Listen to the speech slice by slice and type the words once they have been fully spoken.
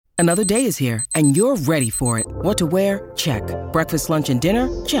Another day is here, and you're ready for it. What to wear? Check. Breakfast, lunch, and dinner?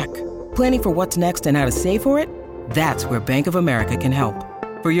 Check. Planning for what's next and how to save for it? That's where Bank of America can help.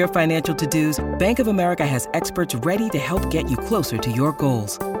 For your financial to-dos, Bank of America has experts ready to help get you closer to your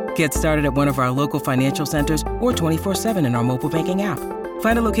goals. Get started at one of our local financial centers or 24/7 in our mobile banking app.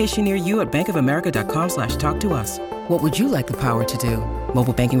 Find a location near you at bankofamerica.com/talktous. What would you like the power to do?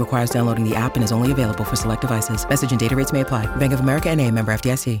 Mobile banking requires downloading the app and is only available for select devices. Message and data rates may apply. Bank of America N.A., member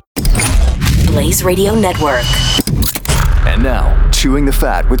FDIC. Blaze Radio Network. And now, Chewing the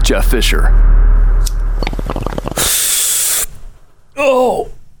Fat with Jeff Fisher. Oh.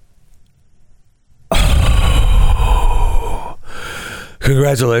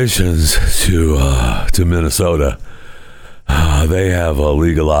 Congratulations to Minnesota. They have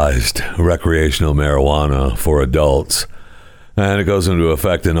legalized recreational marijuana for adults, and it goes into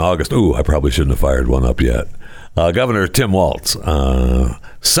effect in August. Ooh, I probably shouldn't have fired one up yet. Governor Tim Walz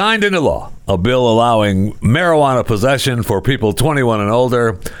signed into law a bill allowing marijuana possession for people 21 and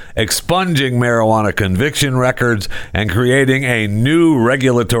older, expunging marijuana conviction records, and creating a new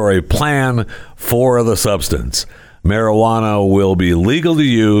regulatory plan for the substance. Marijuana will be legal to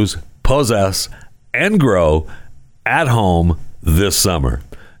use, possess, and grow at home this summer.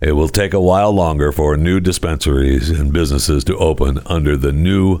 It will take a while longer for new dispensaries and businesses to open under the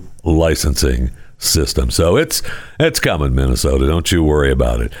new licensing system. So it's coming, Minnesota. Don't you worry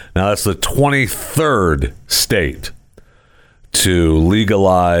about it. Now, that's the 23rd state to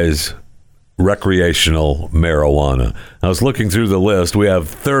legalize recreational marijuana. I was looking through the list. We have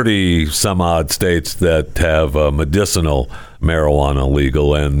 30 some odd states that have medicinal marijuana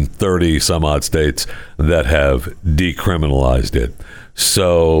legal and 30 some odd states that have decriminalized it.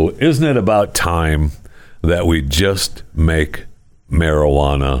 So isn't it about time that we just make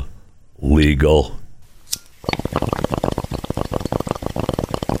marijuana legal?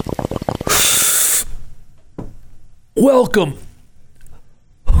 Welcome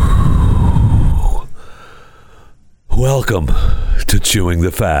to Chewing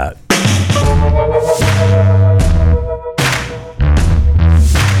the Fat.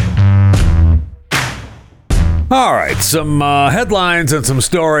 All right, some headlines and some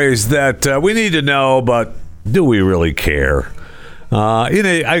stories that we need to know, but do we really care? You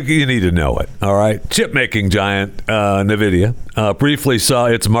need to know it, all right? Chip-making giant NVIDIA briefly saw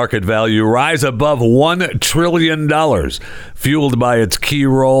its market value rise above $1 trillion, fueled by its key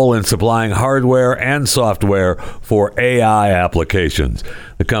role in supplying hardware and software for AI applications.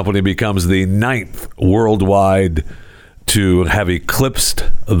 The company becomes the 9th worldwide to have eclipsed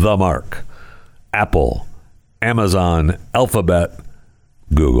the mark. Apple, Amazon, Alphabet,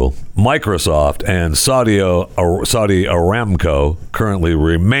 Google, Microsoft, and Saudi Aramco currently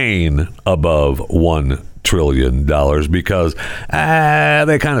remain above $1 trillion because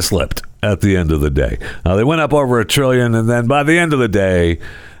they kind of slipped at the end of the day. They went up over $1 trillion, and then by the end of the day,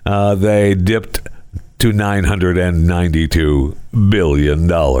 they dipped to $992 billion.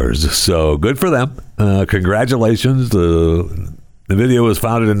 So good for them. Congratulations. NVIDIA was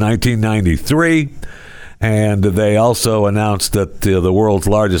founded in 1993. And they also announced that the world's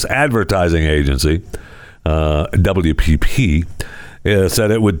largest advertising agency, WPP, said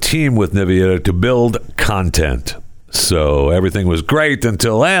it would team with NVIDIA to build content. So everything was great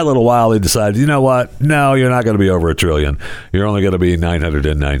until a little while they decided, you know what? No, you're not going to be over $1 trillion. You're only going to be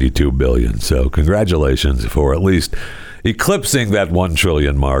 $992 billion. So congratulations for at least eclipsing that $1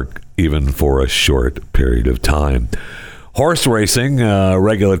 trillion mark, even for a short period of time. Horse racing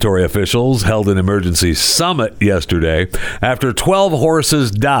regulatory officials held an emergency summit yesterday after 12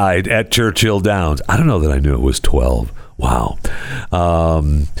 horses died at Churchill Downs. I don't know that I knew it was 12. Wow.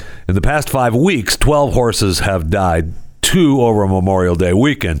 In the past 5 weeks, 12 horses have died, 2 over Memorial Day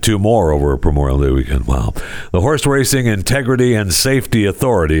weekend, 2 more over Memorial Day weekend. Wow. The Horse Racing Integrity and Safety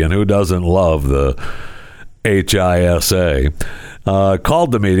Authority, and who doesn't love the HISA,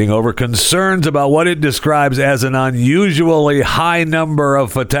 called the meeting over concerns about what it describes as an unusually high number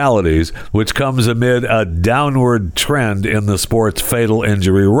of fatalities, which comes amid a downward trend in the sport's fatal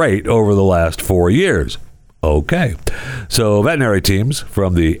injury rate over the last 4 years. Okay. So veterinary teams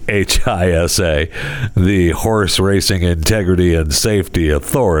from the HISA, the Horse Racing Integrity and Safety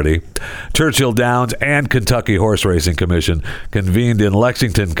Authority, Churchill Downs, and Kentucky Horse Racing Commission convened in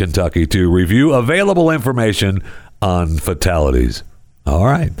Lexington, Kentucky to review available information on fatalities. All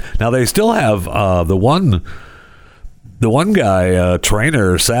right. Now they still have the one guy,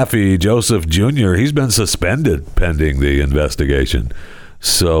 trainer Safi Joseph Jr. He's been suspended pending the investigation.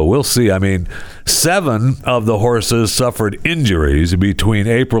 So we'll see. I mean, 7 of the horses suffered injuries between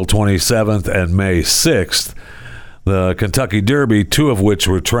April 27th and May 6th the Kentucky Derby, 2 of which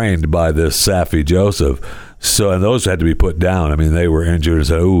were trained by this Safi Joseph. So, and those had to be put down. I mean, they were injured and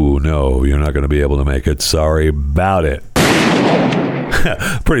said, "Ooh, no, you're not going to be able to make it. Sorry about it."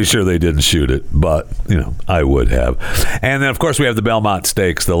 Pretty sure they didn't shoot it, but, I would have. And then, of course, we have the Belmont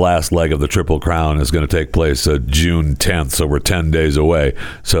Stakes. The last leg of the Triple Crown is going to take place June 10th, so we're 10 days away.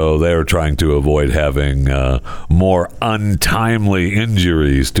 So they're trying to avoid having more untimely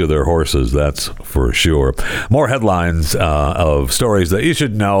injuries to their horses, that's for sure. More headlines of stories that you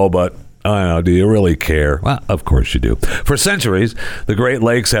should know, but I don't know, do you really care? Well, of course you do. For centuries, the Great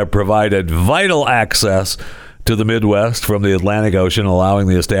Lakes have provided vital access to the Midwest from the Atlantic Ocean, allowing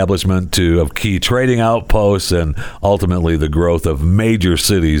the establishment of key trading outposts and ultimately the growth of major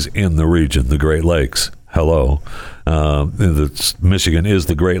cities in the region. The Great Lakes. Hello. Michigan is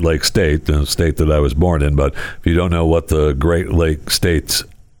the Great Lakes state, the state that I was born in. But if you don't know what the Great Lakes states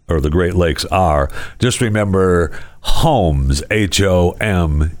or the Great Lakes are, just remember Homes,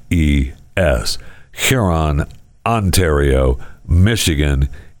 Homes, Huron, Ontario, Michigan,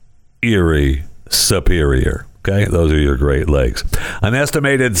 Erie, Superior. Okay, those are your Great Lakes. An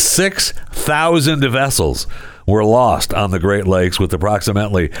estimated 6,000 vessels were lost on the Great Lakes, with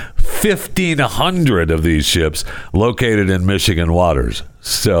approximately 1,500 of these ships located in Michigan waters.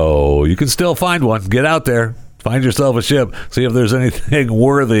 So you can still find one. Get out there. Find yourself a ship. See if there's anything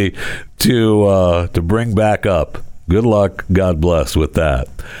worthy to bring back up. Good luck. God bless with that.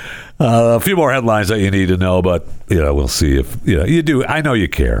 A few more headlines that you need to know, but we'll see if you do. I know you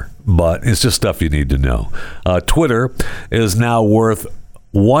care, but it's just stuff you need to know. Twitter is now worth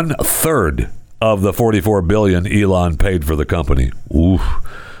 1/3 of the $44 billion Elon paid for the company. Oof.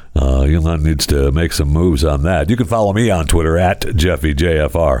 Elon needs to make some moves on that. You can follow me on Twitter at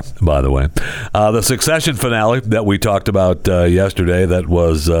JeffyJFR, by the way. The Succession finale that we talked about yesterday, it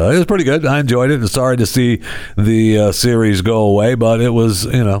was pretty good. I enjoyed it. Sorry to see the series go away, but it was,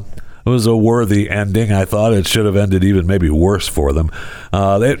 it was a worthy ending. I thought it should have ended even maybe worse for them.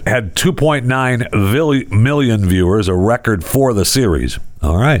 It had 2.9 million viewers, a record for the series.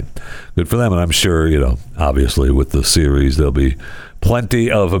 All right. Good for them. And I'm sure, obviously with the series, there'll be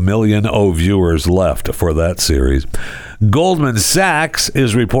plenty of $1 million viewers left for that series. Goldman Sachs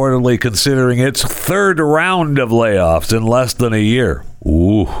is reportedly considering its 3rd round of layoffs in less than a year.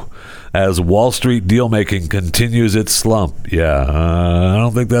 Ooh. As Wall Street deal-making continues its slump. Yeah, I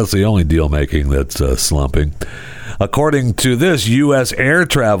don't think that's the only deal-making that's slumping. According to this, U.S. air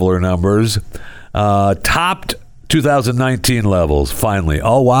traveler numbers topped 2019 levels, finally.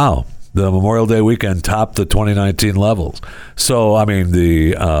 Oh, wow. The Memorial Day weekend topped the 2019 levels. So, I mean,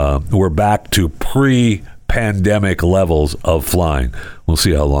 we're back to pre-pandemic levels of flying. We'll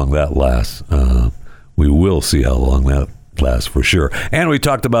see how long that lasts. We will see how long that lasts for sure. And we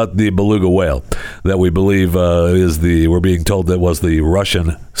talked about the beluga whale that we believe we're being told that was the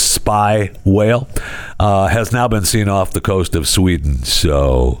Russian spy whale, has now been seen off the coast of Sweden.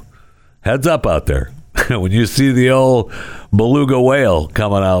 So heads up out there. When you see the old beluga whale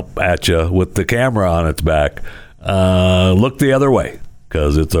coming out at you with the camera on its back, look the other way,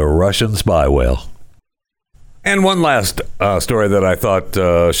 because it's a Russian spy whale. And one last story that I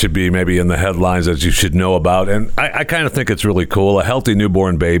thought should be maybe in the headlines that you should know about, and I kind of think it's really cool. A healthy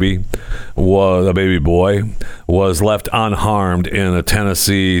newborn baby, a baby boy, was left unharmed in a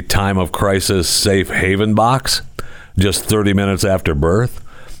Tennessee time of crisis safe haven box just 30 minutes after birth.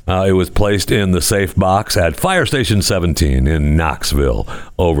 It was placed in the safe box at Fire Station 17 in Knoxville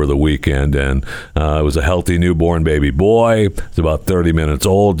over the weekend, and it was a healthy newborn baby boy. It's about 30 minutes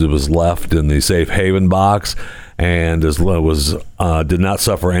old. It was left in the safe haven box and did not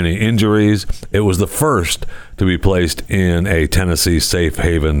suffer any injuries. It was the first to be placed in a Tennessee safe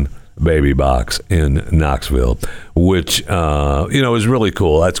haven baby box in Knoxville, which is really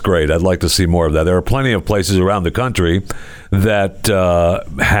cool. That's great. I'd like to see more of that. There are plenty of places around the country that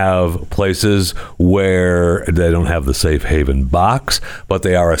have places where they don't have the safe haven box, but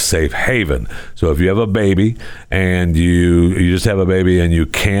they are a safe haven. So if you have a baby and you just have a baby and you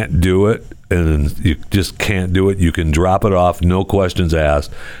can't do it, and you just can't do it, you can drop it off, no questions asked,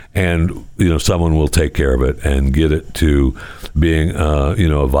 and someone will take care of it and get it to being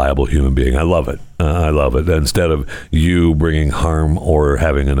a viable human being. I love it. I love it. Instead of you bringing harm or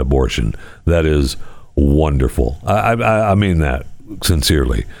having an abortion, that is wonderful. I mean that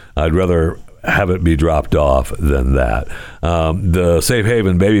sincerely. I'd rather have it be dropped off than that. The Safe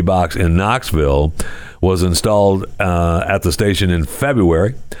Haven baby box in Knoxville was installed at the station in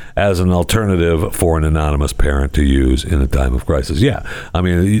February as an alternative for an anonymous parent to use in a time of crisis. Yeah, I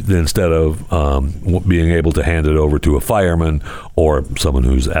mean, instead of being able to hand it over to a fireman or someone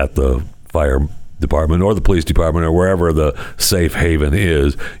who's at the fire department or the police department or wherever the safe haven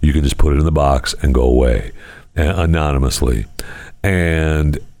is. You can just put it in the box and go away anonymously.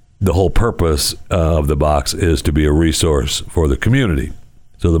 And the whole purpose of the box is to be a resource for the community.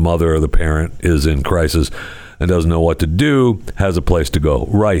 So the mother or the parent is in crisis and doesn't know what to do, has a place to go.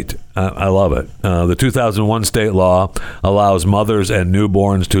 Right. I love it. The 2001 state law allows mothers and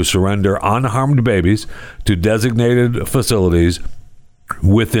newborns to surrender unharmed babies to designated facilities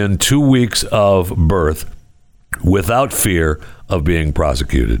within 2 weeks of birth without fear of being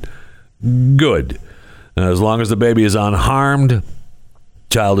prosecuted. Good. As long as the baby is unharmed,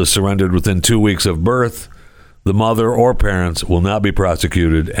 child is surrendered within 2 weeks of birth, the mother or parents will not be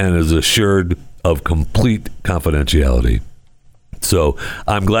prosecuted and is assured of complete confidentiality. So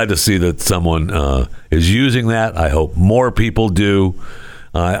I'm glad to see that someone is using that. I hope more people do.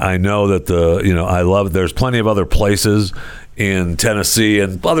 I know that I love, there's plenty of other places in Tennessee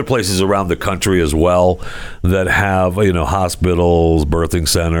and other places around the country as well that have, hospitals, birthing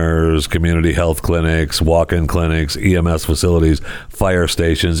centers, community health clinics, walk-in clinics, EMS facilities, fire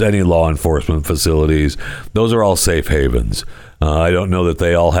stations, any law enforcement facilities. Those are all safe havens. I don't know that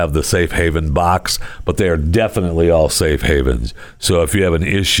they all have the safe haven box, but they are definitely all safe havens. So if you have an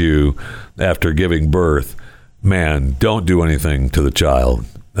issue after giving birth, man, don't do anything to the child.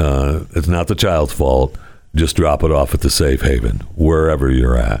 It's not the child's fault. Just drop it off at the safe haven, wherever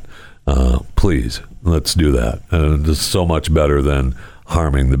you're at. Please, let's do that. It's so much better than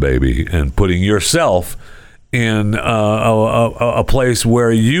harming the baby and putting yourself in a place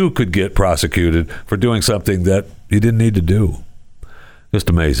where you could get prosecuted for doing something that you didn't need to do. Just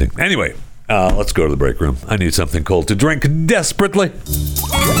amazing. Anyway, let's go to the break room. I need something cold to drink desperately.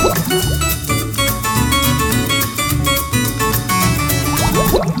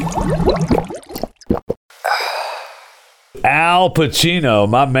 Al Pacino,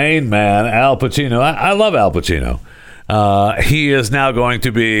 my main man, Al Pacino. I love Al Pacino. He is now going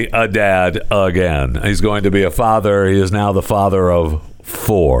to be a dad again. He's going to be a father. He is now the father of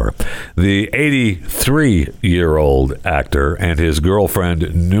 4. The 83-year-old actor and his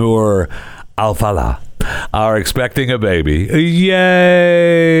girlfriend, Noor Al-Fallah, are expecting a baby.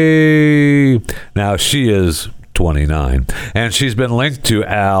 Yay! Now, she is 29, and she's been linked to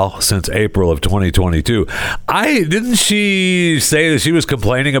Al since April of 2022. Didn't she say that she was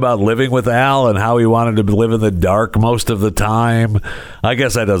complaining about living with Al and how he wanted to live in the dark most of the time? I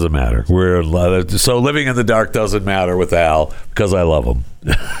guess that doesn't matter. So living in the dark doesn't matter with Al because I love him.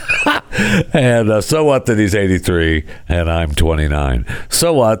 And so what that he's 83 and I'm 29?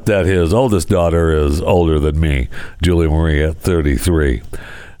 So what that his oldest daughter is older than me, Julie Marie, at 33?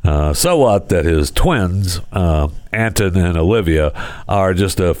 So what that his twins, Anton and Olivia, are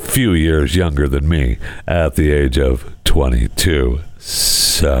just a few years younger than me at the age of 22.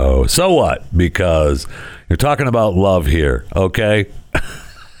 So what? Because you're talking about love here, okay?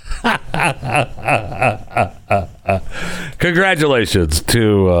 Congratulations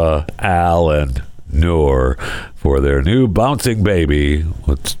to Al and Noor for their new bouncing baby.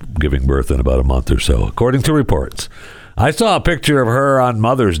 It's giving birth in about a month or so, according to reports. I saw a picture of her on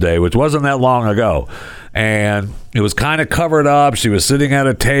Mother's Day, which wasn't that long ago, and it was kind of covered up. She was sitting at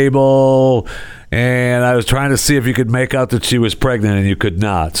a table, and I was trying to see if you could make out that she was pregnant, and you could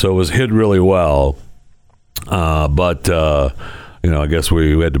not, so it was hid really well. But I guess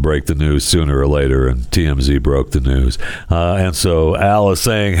we had to break the news sooner or later, and TMZ broke the news. And so Al is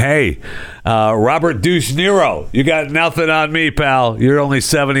saying, hey, Robert Douche Nero, you got nothing on me, pal. You're only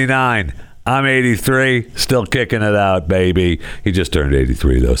 79. I'm 83, still kicking it out, baby. He just turned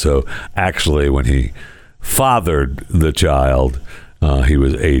 83, though. So actually, when he fathered the child, he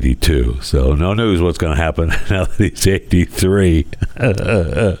was 82. So no news what's going to happen now that he's 83. De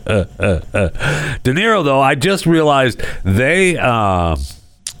Niro, though, I just realized they,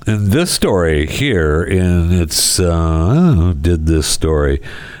 in this story here, did this story,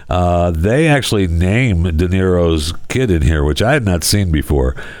 they actually name De Niro's kid in here, which I had not seen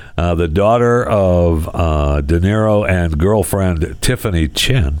before. The daughter of De Niro and girlfriend Tiffany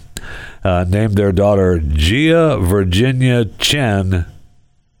Chen named their daughter Gia Virginia Chen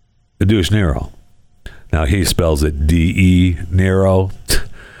Douche Nero. Now, he spells it D-E Nero.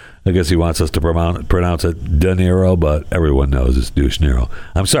 I guess he wants us to pronounce it De Niro, but everyone knows it's Douche Nero.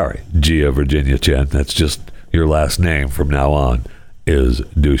 I'm sorry, Gia Virginia Chen. That's just your last name from now on is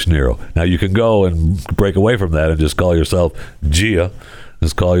Douche Nero. Now, you can go and break away from that and just call yourself Gia.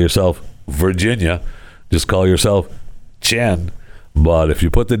 Just call yourself Virginia. Just call yourself Chen. But if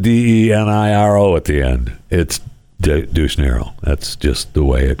you put the D-E-N-I-R-O at the end, it's Douche Nero. That's just the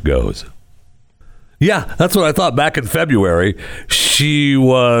way it goes. Yeah, that's what I thought. Back in February, she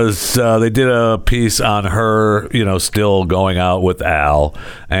was. They did a piece on her, still going out with Al,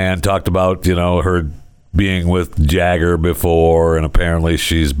 and talked about, her being with Jagger before, and apparently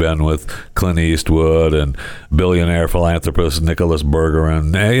she's been with Clint Eastwood and billionaire philanthropist Nicholas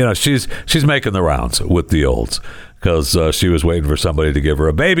Bergeron. And, she's making the rounds with the olds, because she was waiting for somebody to give her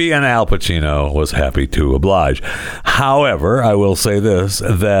a baby, and Al Pacino was happy to oblige. However, I will say this,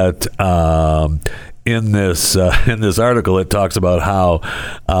 that in this article, it talks about how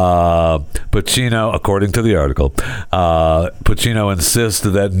Pacino, according to the article, Pacino insists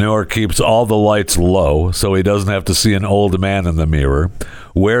that Noor keeps all the lights low so he doesn't have to see an old man in the mirror,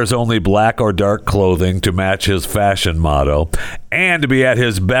 wears only black or dark clothing to match his fashion motto, and to be at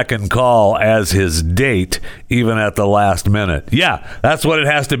his beck and call as his date, even at the last minute. Yeah, that's what it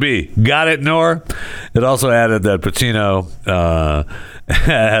has to be. Got it, Noor? It also added that Pacino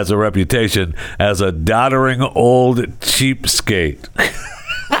has a reputation as a doddering old cheapskate.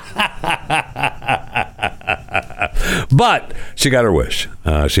 But she got her wish.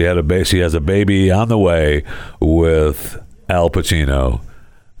 She has a baby on the way with Al Pacino.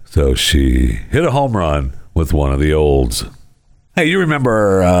 So she hit a home run with one of the olds. Hey, you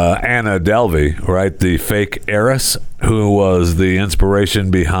remember Anna Delvey, right? The fake heiress who was the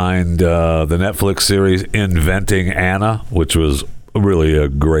inspiration behind the Netflix series Inventing Anna, which was really a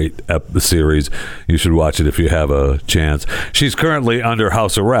great series. You should watch it if you have a chance. She's currently under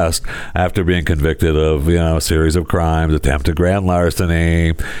house arrest after being convicted of, a series of crimes, attempted grand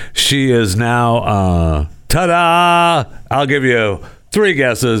larceny. She is now, ta-da! I'll give you 3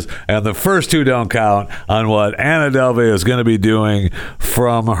 guesses, and the first 2 don't count on what Anna Delvey is going to be doing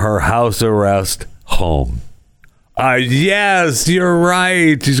from her house arrest home. Yes, you're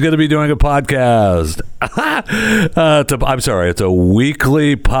right. She's going to be doing a podcast. I'm sorry. It's a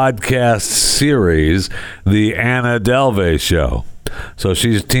weekly podcast series, The Anna Delvey Show. So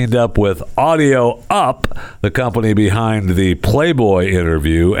she's teamed up with Audio Up, the company behind the Playboy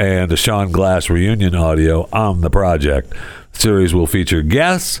interview and the Sean Glass reunion audio on the project. The series will feature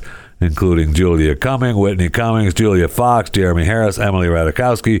guests, including Julia Cummings, Whitney Cummings, Julia Fox, Jeremy Harris, Emily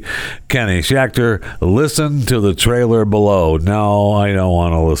Ratajkowski, Kenny Schachter. Listen to the trailer below. No, I don't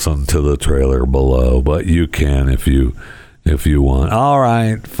want to listen to the trailer below, but you can if you want. All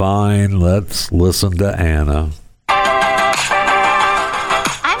right, fine. Let's listen to Anna.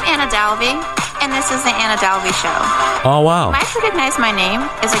 I'm Anna Delvey, and this is the Anna Delvey Show. Oh, wow. You might recognize my name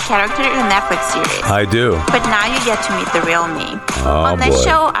as a character in the Netflix series. I do. But now you get to meet the real me. On this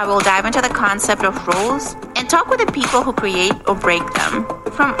show, I will dive into the concept of rules and talk with the people who create or break them.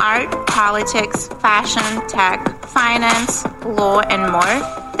 From art, politics, fashion, tech, finance, law, and more,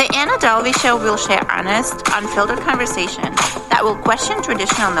 the Anna Delvey Show will share honest, unfiltered conversation that will question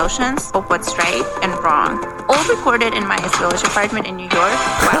traditional notions of what's right and wrong. All recorded in my East Village apartment in New York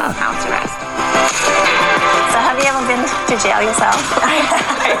while on house arrest. So have you ever been to jail yourself?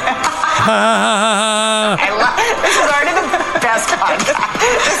 This is already the best podcast.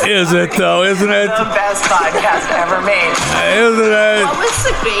 Is it though? Isn't it? The best podcast ever made. Isn't it? What was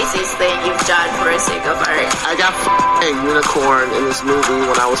the craziest thing you've done for the sake of art? I got a unicorn in this movie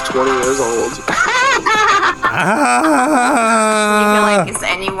when I was 20 years old. You feel like, is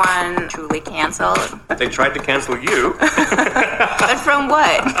anyone truly canceled? They tried to cancel you. But from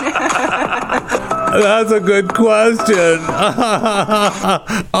what? That's a good question.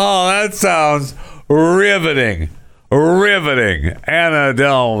 Oh, that sounds riveting. Anna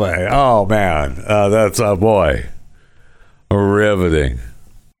Delvey. Oh, man. That's a boy. Riveting.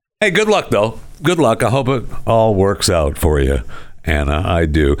 Hey, good luck, though. Good luck. I hope it all works out for you, Anna. I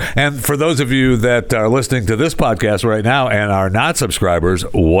do. And for those of you that are listening to this podcast right now and are not subscribers,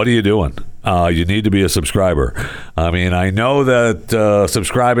 what are you doing? You need to be a subscriber. I mean, I know that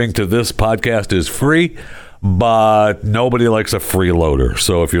subscribing to this podcast is free, but nobody likes a freeloader.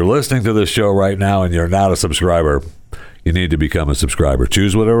 So if you're listening to this show right now and you're not a subscriber, you need to become a subscriber.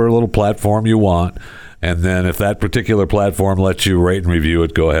 Choose whatever little platform you want. And then if that particular platform lets you rate and review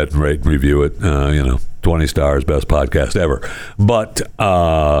it, go ahead and rate and review it. 20 stars, best podcast ever. But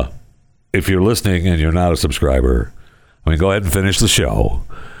if you're listening and you're not a subscriber, go ahead and finish the show,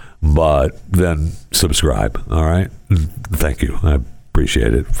 but then subscribe. All right? Thank you. I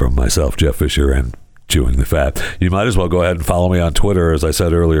appreciate it from myself, Jeff Fisher, and Chewing the Fat. You might as well go ahead and follow me on Twitter, as I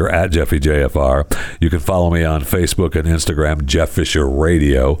said earlier, at JeffyJFR. You can follow me on Facebook and Instagram, Jeff Fisher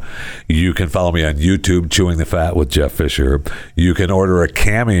Radio. You can follow me on YouTube, Chewing the Fat with Jeff Fisher. You can order a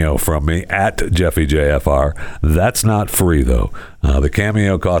Cameo from me at JeffyJFR. That's not free, though. The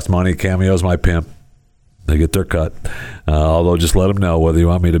Cameo costs money. Cameo's my pimp. They get their cut. Although, just let them know whether you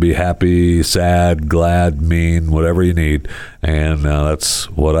want me to be happy, sad, glad, mean, whatever you need, and that's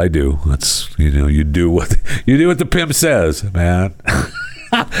what I do. That's you do what the pimp says, man.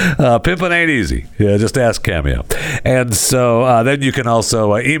 Pimping ain't easy. Yeah, just ask Cameo. And so then you can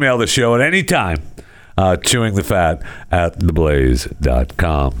also email the show at any time.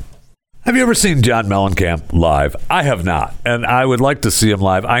 chewingthefat@theblaze.com. Have you ever seen John Mellencamp live? I have not, and I would like to see him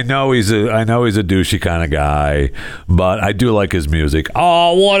live. I know he's a douchey kind of guy, but I do like his music.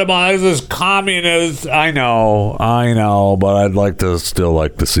 Oh, what am I? This is communist. I know, but I'd still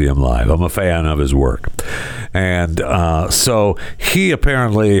like to see him live. I'm a fan of his work, and so he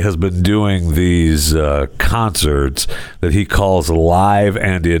apparently has been doing these concerts that he calls live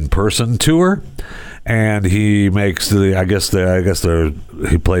and in person tour. And he makes he plays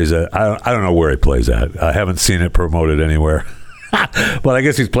at, I don't know where he plays at. I haven't seen it promoted anywhere. But I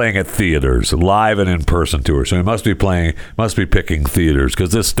guess he's playing at theaters, live and in-person tour. So he must be picking theaters,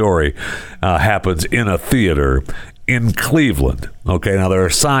 because this story happens in a theater in Cleveland. Okay, now there are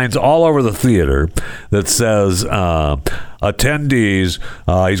signs all over the theater that says attendees,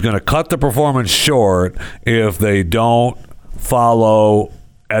 he's going to cut the performance short if they don't follow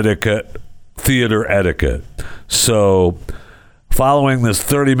theater etiquette. So following this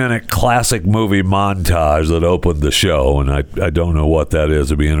 30-minute classic movie montage that opened the show, and I don't know what that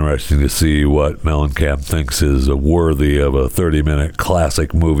is. It'd be interesting to see what Mellencamp thinks is worthy of a 30-minute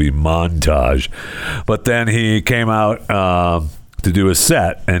classic movie montage. But then he came out to do a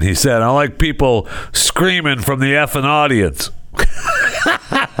set, and he said, I like people screaming from the effing audience.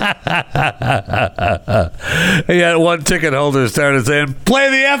 He had one ticket holder started saying, play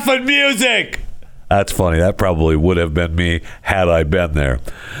the effing music. That's funny. That probably would have been me had I been there.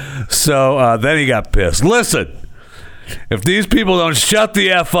 So then he got pissed. Listen, if these people don't shut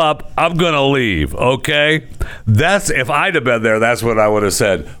the F up, I'm going to leave, okay? If I'd have been there, that's what I would have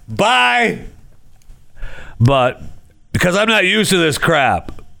said. Bye. But because I'm not used to this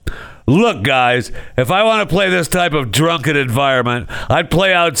crap. Look, guys, if I want to play this type of drunken environment, I'd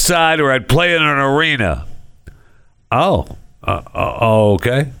play outside or I'd play in an arena.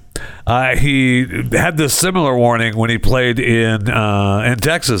 Okay. He had this similar warning when he played in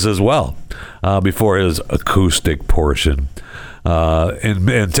Texas as well, before his acoustic portion.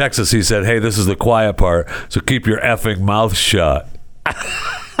 In Texas, he said, hey, this is the quiet part, so keep your effing mouth shut.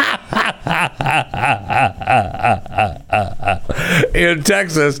 In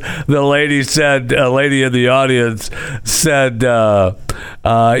Texas, the lady in the audience said,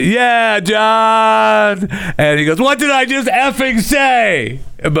 yeah, John. And he goes, what did I just effing say?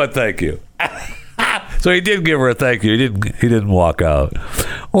 But thank you. So he did give her a thank you. He didn't walk out.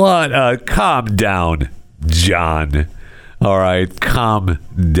 What? Calm down, John. All right, calm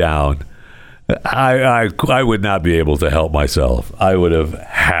down. I would not be able to help myself. I would have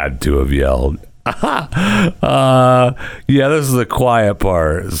had to have yelled. Yeah, this is the quiet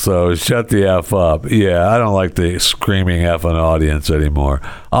part, so shut the F up. Yeah, I don't like the screaming effing audience anymore.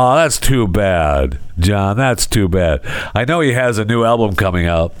 Oh, that's too bad, John. That's too bad. I know he has a new album coming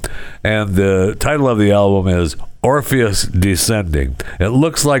out, and the title of the album is Orpheus Descending. It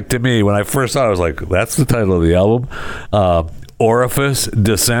looks like, to me, when I first saw it, I was like, that's the title of the album? Orifice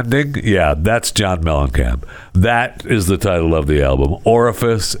Descending? Yeah, that's John Mellencamp. That is the title of the album,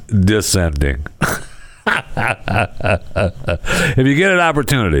 Orifice Descending. If you get an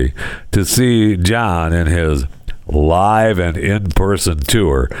opportunity to see John in his live and in-person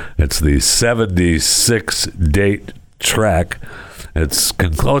tour, it's the 76-date trek. It's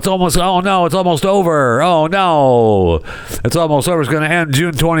almost over. Oh no, it's almost over. It's going to end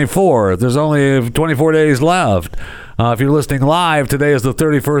June 24th. There's only 24 days left. If you're listening live, today is the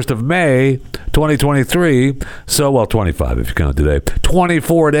 31st of May, 2023. So, well, 25 if you count today.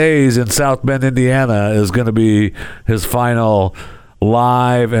 24 days in South Bend, Indiana is going to be his final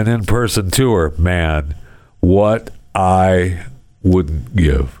live and in-person tour. Man, what I wouldn't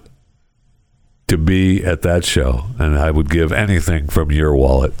give to be at that show. And I would give anything from your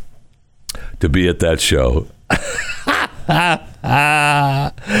wallet to be at that show. And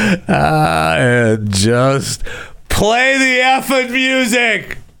just play the effing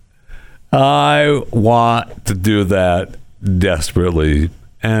music. I want to do that desperately.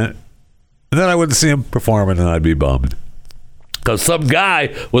 And then I wouldn't see him performing, and I'd be bummed. Because some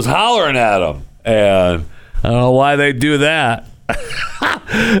guy was hollering at him. And I don't know why they do that.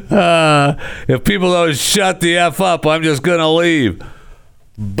 If people don't shut the F up, I'm just going to leave.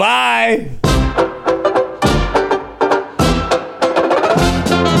 Bye.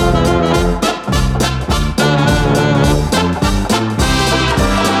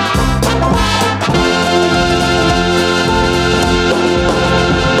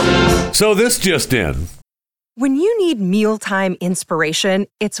 So this just in. When you need mealtime inspiration,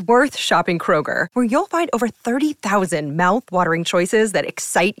 it's worth shopping Kroger, where you'll find over 30,000 mouth-watering choices that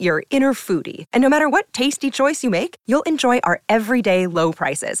excite your inner foodie. And no matter what tasty choice you make, you'll enjoy our everyday low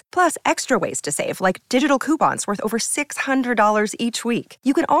prices, plus extra ways to save, like digital coupons worth over $600 each week.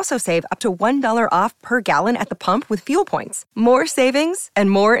 You can also save up to $1 off per gallon at the pump with fuel points. More savings and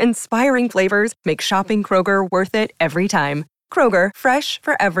more inspiring flavors make shopping Kroger worth it every time. Kroger, fresh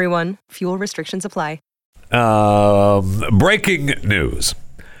for everyone. Fuel restrictions apply. Breaking news.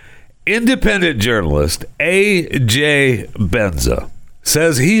 Independent journalist A.J. Benza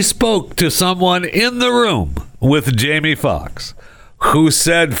says he spoke to someone in the room with Jamie Foxx, who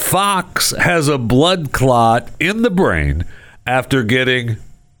said Fox has a blood clot in the brain after getting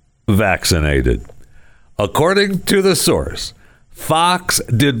vaccinated. According to the source, Fox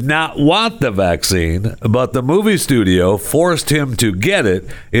did not want the vaccine, but the movie studio forced him to get it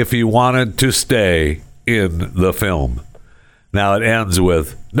if he wanted to stay in the film. Now it ends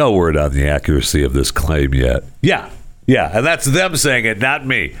with no word on the accuracy of this claim yet. Yeah, and that's them saying it, not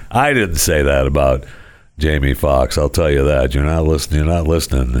me. I didn't say that about Jamie Foxx. I'll tell you that. You're not listening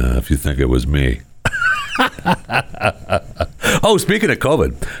if you think it was me. Oh, speaking of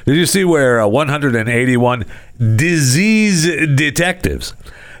COVID, did you see where 181 disease detectives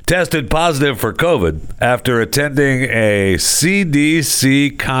tested positive for COVID after attending a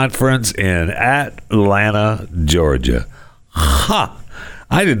CDC conference in Atlanta, Georgia? I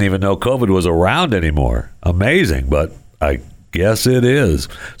didn't even know COVID was around anymore. Amazing, but I guess it is.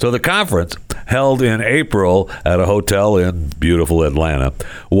 So the conference, held in April at a hotel in beautiful Atlanta,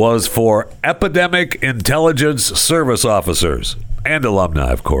 was for epidemic intelligence service officers and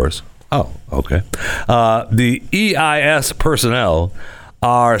alumni, of course. Oh, okay. The EIS personnel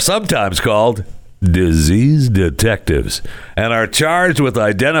are sometimes called disease detectives and are charged with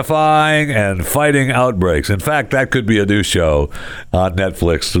identifying and fighting outbreaks. In fact, that could be a new show on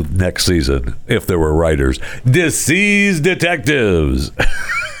Netflix next season if there were writers. Disease detectives.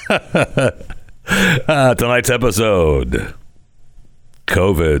 Tonight's episode.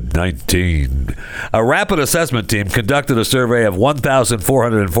 COVID-19. A rapid assessment team conducted a survey of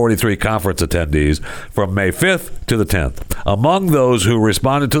 1,443 conference attendees from May 5th to the 10th. Among those who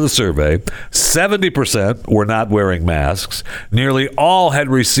responded to the survey, 70% were not wearing masks. Nearly all had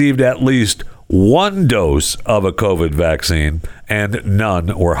received at least one dose of a COVID vaccine, and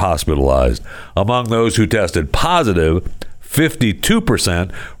none were hospitalized. Among those who tested positive,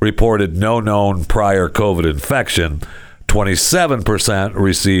 52% reported no known prior COVID infection. 27%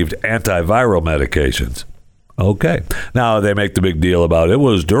 received antiviral medications. Okay. Now, they make the big deal about it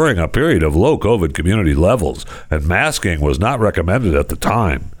was during a period of low COVID community levels, and masking was not recommended at the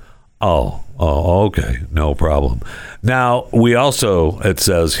time. Oh, okay. No problem. Now, we also, it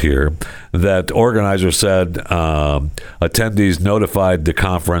says here, that organizers said attendees notified the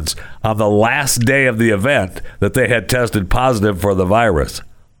conference on the last day of the event that they had tested positive for the virus.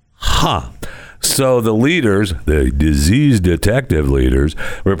 So the leaders, the disease detective leaders,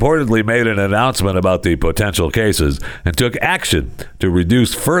 reportedly made an announcement about the potential cases and took action to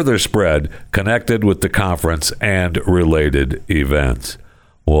reduce further spread connected with the conference and related events.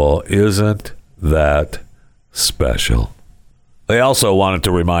 Well, isn't that special? They also wanted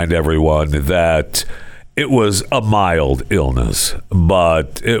to remind everyone that it was a mild illness,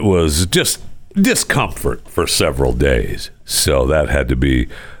 but it was just discomfort for several days. So that had to be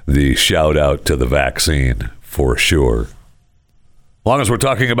the shout out to the vaccine for sure. As long as we're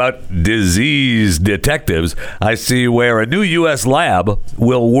talking about disease detectives, I see where a new U.S. lab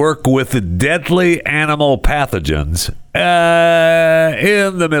will work with deadly animal pathogens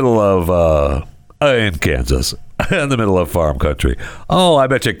in the middle of in Kansas, in the middle of farm country. Oh, I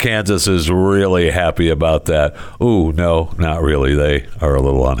bet you Kansas is really happy about that. Ooh, no, not really. They are a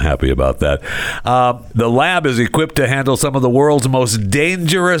little unhappy about that. The lab is equipped to handle some of the world's most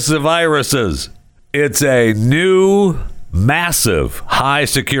dangerous viruses. It's a new, massive,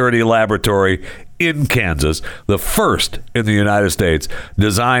 high-security laboratory in Kansas, the first in the United States,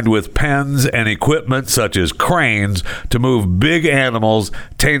 designed with pens and equipment such as cranes to move big animals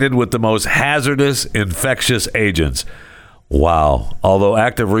tainted with the most hazardous infectious agents. Wow. Although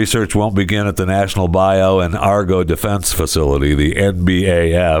active research won't begin at the National Bio and Argo Defense Facility, the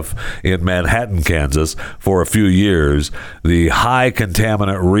NBAF, in Manhattan, Kansas, for a few years, the high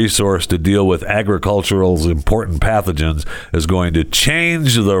contaminant resource to deal with agricultural's important pathogens is going to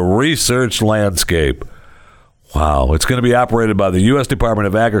change the research landscape. Wow. It's going to be operated by the U.S. Department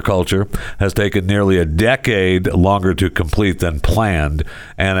of Agriculture. Has taken nearly a decade longer to complete than planned,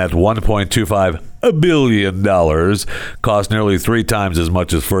 and at $1.25 billion, cost nearly 3 times as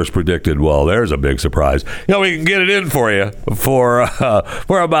much as first predicted. Well, there's a big surprise. We can get it in for you for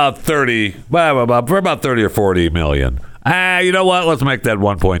about 30 or 40 million. You know what? Let's make that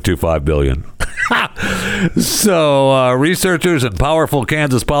 1.25 billion. So, researchers and powerful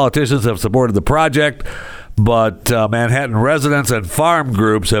Kansas politicians have supported the project, but Manhattan residents and farm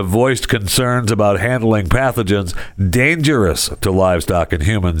groups have voiced concerns about handling pathogens dangerous to livestock and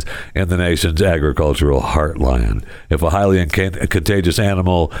humans in the nation's agricultural heartland. If a highly contagious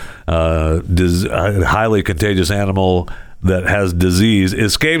animal that has disease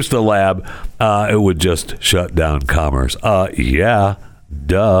escapes the lab, it would just shut down commerce. Yeah,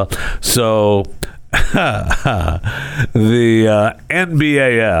 duh. So the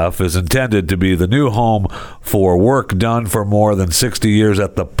NBAF is intended to be the new home for work done for more than 60 years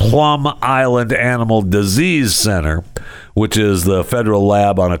at the Plum Island Animal Disease Center, which is the federal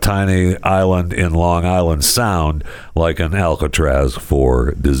lab on a tiny island in Long Island Sound, like an Alcatraz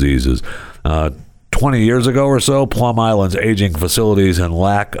for diseases. 20 years ago or so, Plum Island's aging facilities and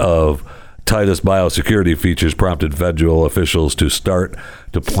lack of tightest biosecurity features prompted federal officials to start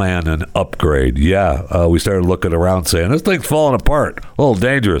to plan an upgrade. We started looking around saying, this thing's falling apart, a little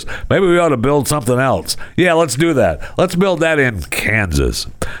dangerous. Maybe we ought to build something else. Yeah, let's do that. Let's build that in Kansas.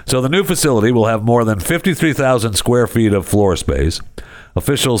 So the new facility will have more than 53,000 square feet of floor space.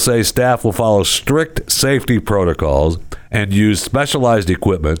 Officials say staff will follow strict safety protocols and use specialized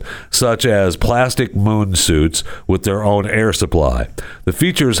equipment such as plastic moon suits with their own air supply. The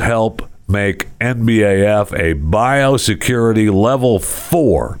features help make NBAF a biosecurity level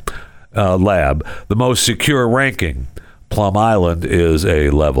 4 lab, the most secure ranking. Plum Island is a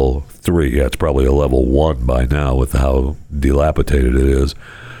level 3. Yeah, it's probably a level 1 by now with how dilapidated it is.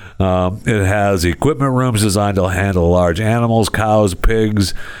 It has equipment rooms designed to handle large animals, cows,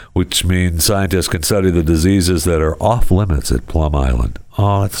 pigs, which means scientists can study the diseases that are off limits at Plum Island.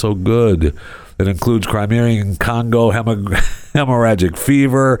 Oh, that's so good. It includes Crimean Congo hemorrhagic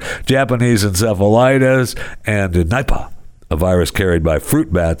fever, Japanese encephalitis, and Nipah, a virus carried by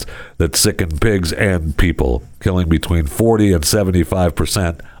fruit bats that sicken pigs and people, killing between 40 and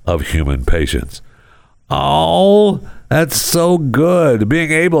 75% of human patients. Oh, that's so good.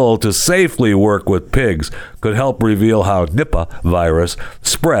 Being able to safely work with pigs could help reveal how Nipah virus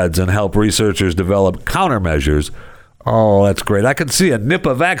spreads and help researchers develop countermeasures. Oh, that's great. I can see a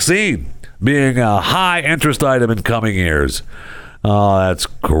Nipah vaccine being a high interest item in coming years. Oh, that's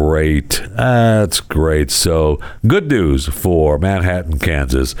great. That's great. So, good news for Manhattan,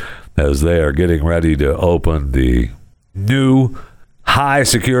 Kansas, as they are getting ready to open the new high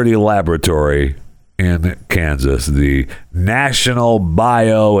security laboratory in Kansas, the National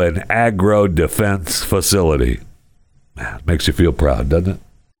Bio and Agro Defense Facility. Makes you feel proud, doesn't it?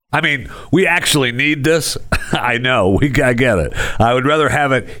 I mean, we actually need this. I know. I get it. I would rather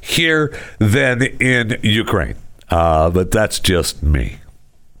have it here than in Ukraine. But that's just me.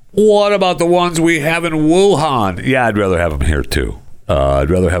 What about the ones we have in Wuhan? Yeah, I'd rather have them here too. I'd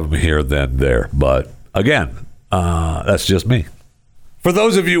rather have them here than there. But again, that's just me. For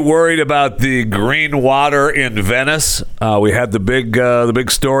those of you worried about the green water in Venice, we had the big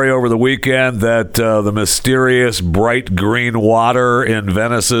story over the weekend that the mysterious bright green water in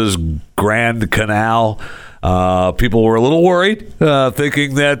Venice's Grand Canal. People were a little worried,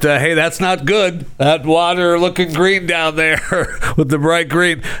 thinking that, hey, that's not good. That water looking green down there with the bright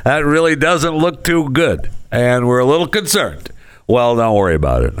green, that really doesn't look too good. And we're a little concerned. Well, don't worry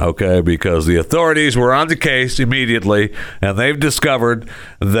about it, okay? Because the authorities were on the case immediately, and they've discovered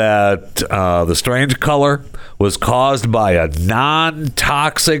that the strange color was caused by a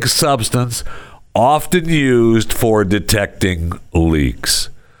non-toxic substance often used for detecting leaks.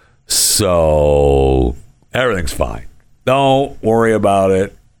 So everything's fine. Don't worry about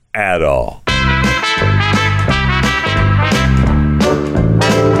it at all.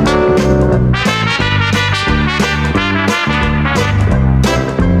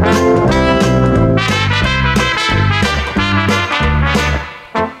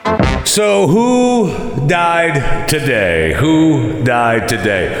 So who died today?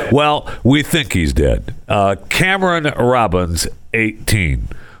 Well, we think he's dead. Cameron Robbins, 18.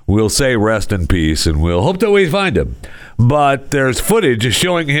 We'll say rest in peace, and we'll hope that we find him. But there's footage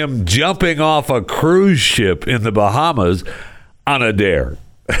showing him jumping off a cruise ship in the Bahamas on a dare.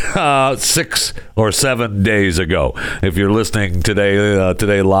 6 or 7 days ago. If you're listening today,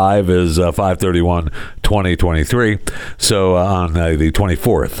 today live is 5/31/2023. So on the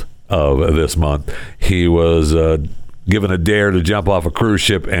 24th of this month, he was given a dare to jump off a cruise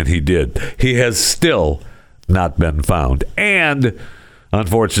ship, and he did. He has still not been found. And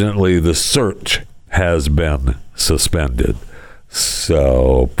unfortunately, the search has been suspended.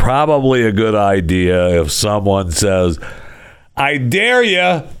 So probably a good idea if someone says, I dare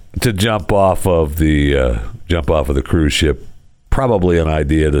you to jump off of the cruise ship. Probably an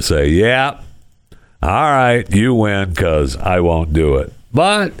idea to say, yeah, all right, you win because I won't do it.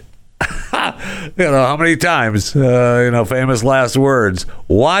 But, how many times, famous last words,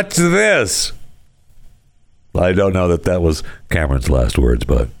 watch this. I don't know that was Cameron's last words,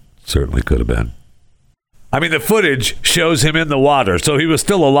 but certainly could have been. I mean, the footage shows him in the water, so he was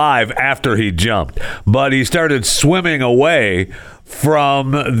still alive after he jumped, but he started swimming away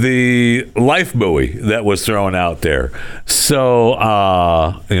from the life buoy that was thrown out there. So,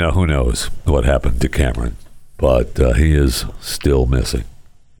 who knows what happened to Cameron, but he is still missing.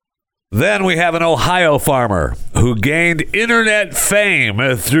 Then we have an Ohio farmer who gained internet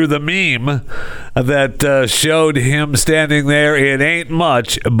fame through the meme that showed him standing there. It ain't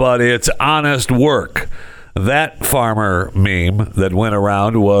much, but it's honest work. That farmer meme that went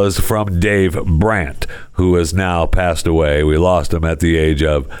around was from Dave Brandt, who has now passed away. We lost him at the age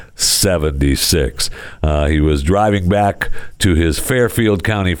of 76. He was driving back to his Fairfield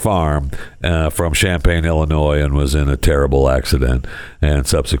County farm from Champaign, Illinois, and was in a terrible accident and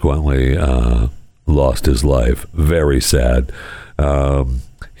subsequently lost his life. Very sad.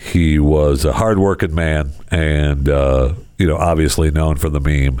 He was a hardworking man and, obviously known for the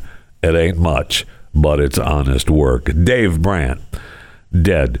meme, it ain't much, but it's honest work. Dave Brandt,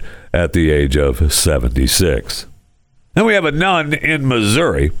 dead at the age of 76. Then we have a nun in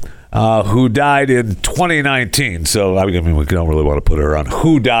Missouri who died in 2019. So, I mean, we don't really want to put her on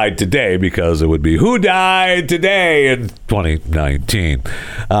who died today because it would be who died today in 2019. In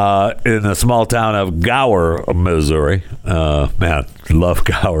the small town of Gower, Missouri. Man, love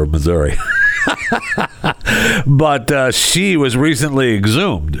Gower, Missouri. But she was recently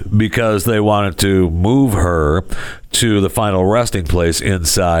exhumed because they wanted to move her to the final resting place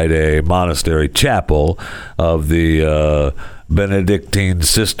inside a monastery chapel of the Benedictine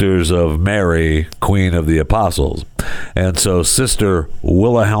Sisters of Mary, Queen of the Apostles. And so Sister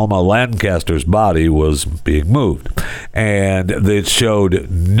Wilhelma Lancaster's body was being moved. And it showed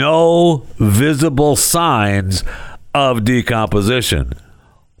no visible signs of decomposition.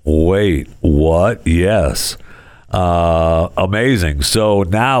 Wait, what? Yes. Amazing. So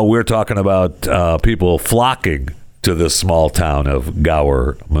now we're talking about people flocking to this small town of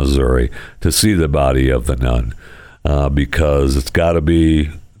Gower, Missouri, to see the body of the nun, because it's got to be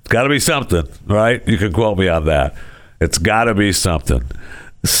something, right? You can quote me on that. It's got to be something.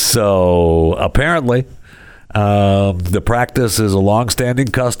 So apparently, the practice is a long-standing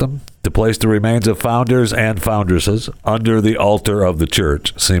custom to place the remains of founders and foundresses under the altar of the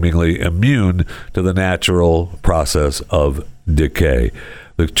church, seemingly immune to the natural process of decay.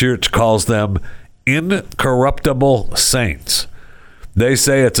 The church calls them incorruptible saints. They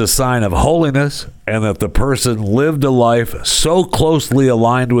say it's a sign of holiness and that the person lived a life so closely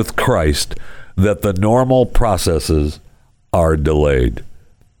aligned with Christ that the normal processes are delayed.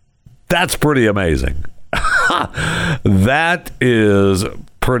 That's pretty amazing. That is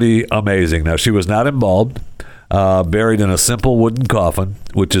pretty amazing. Now, she was not embalmed, buried in a simple wooden coffin,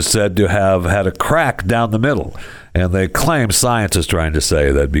 which is said to have had a crack down the middle. And they claim, science is trying to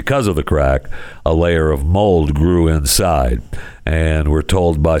say, that because of the crack, a layer of mold grew inside. And we're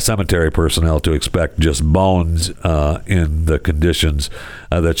told by cemetery personnel to expect just bones in the conditions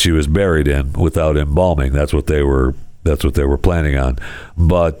that she was buried in without embalming. That's what they were planning on.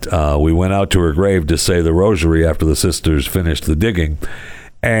 But we went out to her grave to say the rosary after the sisters finished the digging,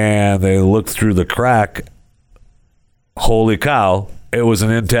 and they looked through the crack. Holy cow, it was an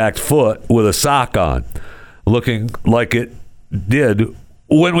intact foot with a sock on, looking like it did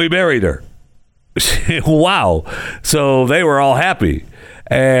when we buried her. Wow. So they were all happy.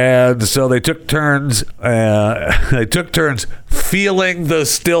 And so they took turns feeling the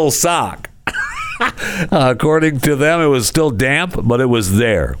still sock. According to them, it was still damp, but it was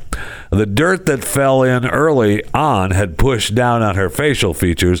there. The dirt that fell in early on had pushed down on her facial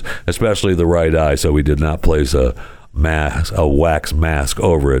features, especially the right eye, so we did not place a wax mask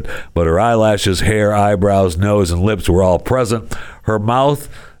over it. But her eyelashes, hair, eyebrows, nose, and lips were all present. Her mouth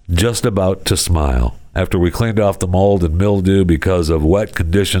just about to smile. After we cleaned off the mold and mildew because of wet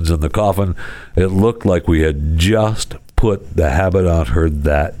conditions in the coffin, it looked like we had just put the habit on her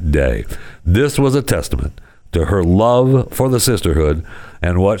that day. This was a testament to her love for the sisterhood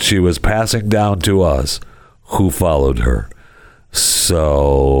and what she was passing down to us who followed her.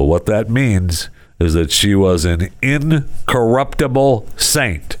 So what that means is that she was an incorruptible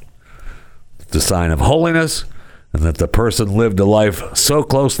saint. It's a sign of holiness, and that the person lived a life so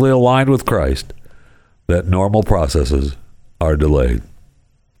closely aligned with Christ that normal processes are delayed.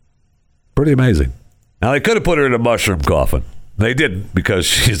 Pretty amazing. Now, they could have put her in a mushroom coffin. They didn't because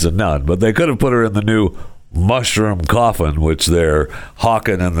she's a nun, but they could have put her in the new mushroom coffin, which they're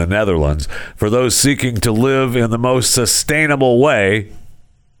hawking in the Netherlands. For those seeking to live in the most sustainable way,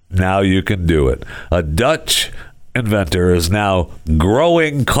 now you can do it. A Dutch inventor is now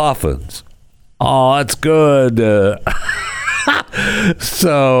growing coffins. Oh, that's good.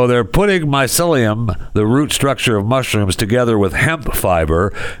 So they're putting mycelium, the root structure of mushrooms, together with hemp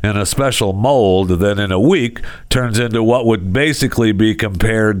fiber in a special mold that in a week turns into what would basically be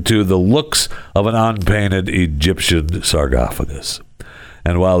compared to the looks of an unpainted Egyptian sarcophagus.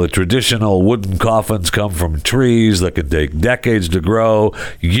 And while the traditional wooden coffins come from trees that can take decades to grow,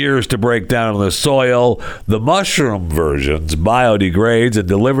 years to break down in the soil, the mushroom versions biodegrades and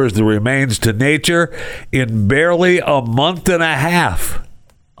delivers the remains to nature in barely a month and a half.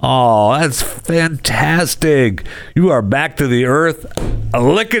 Oh, that's fantastic. You are back to the earth, a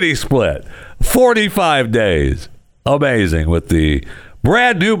lickety-split. 45 days. Amazing with the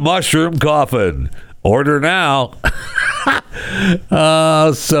brand new mushroom coffin. Order now.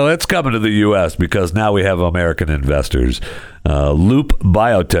 So it's coming to the U.S. because now we have American investors. Loop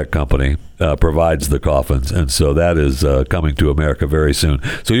Biotech Company provides the coffins, and so that is coming to America very soon.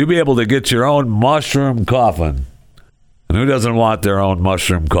 So you'll be able to get your own mushroom coffin. And who doesn't want their own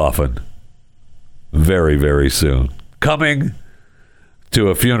mushroom coffin? Very, very soon. Coming to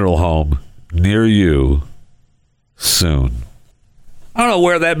a funeral home near you soon. I don't know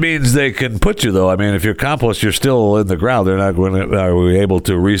where that means they can put you, though. I mean, if your compost, you're still in the ground. They're not going to, are we able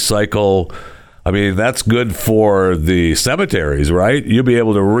to recycle? I mean, that's good for the cemeteries, right? You'll be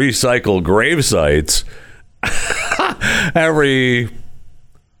able to recycle grave sites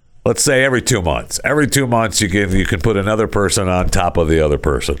let's say every 2 months. Every 2 months, you can put another person on top of the other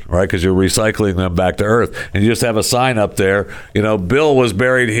person, right? Because you're recycling them back to Earth. And you just have a sign up there. You know, Bill was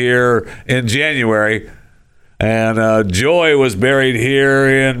buried here in January. And Joy was buried here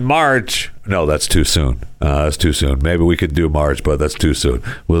in March. No, that's too soon. That's too soon. Maybe we could do March, but that's too soon.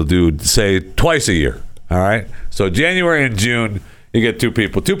 We'll do, say, twice a year. All right? So January and June, you get two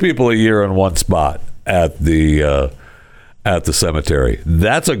people a year in one spot at the cemetery.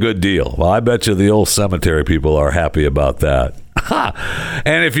 That's a good deal. Well, I bet you the old cemetery people are happy about that.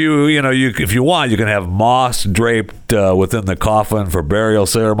 And if if you want, you can have moss draped within the coffin for burial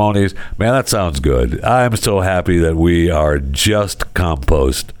ceremonies. Man, that sounds good. I'm so happy that we are just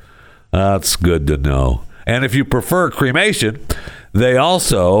compost. That's good to know. And if you prefer cremation, they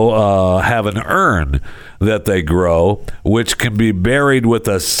also have an urn that they grow, which can be buried with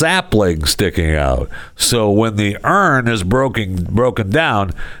a sapling sticking out. So when the urn is broken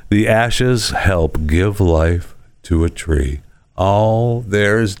down, the ashes help give life to a tree. Oh,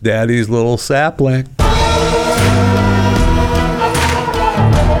 there's Daddy's little sapling.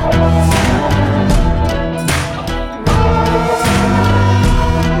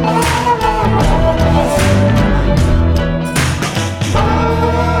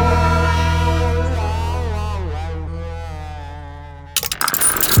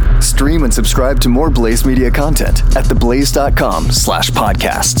 Stream and subscribe to more Blaze Media content at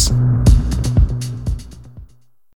theblaze.com/podcasts.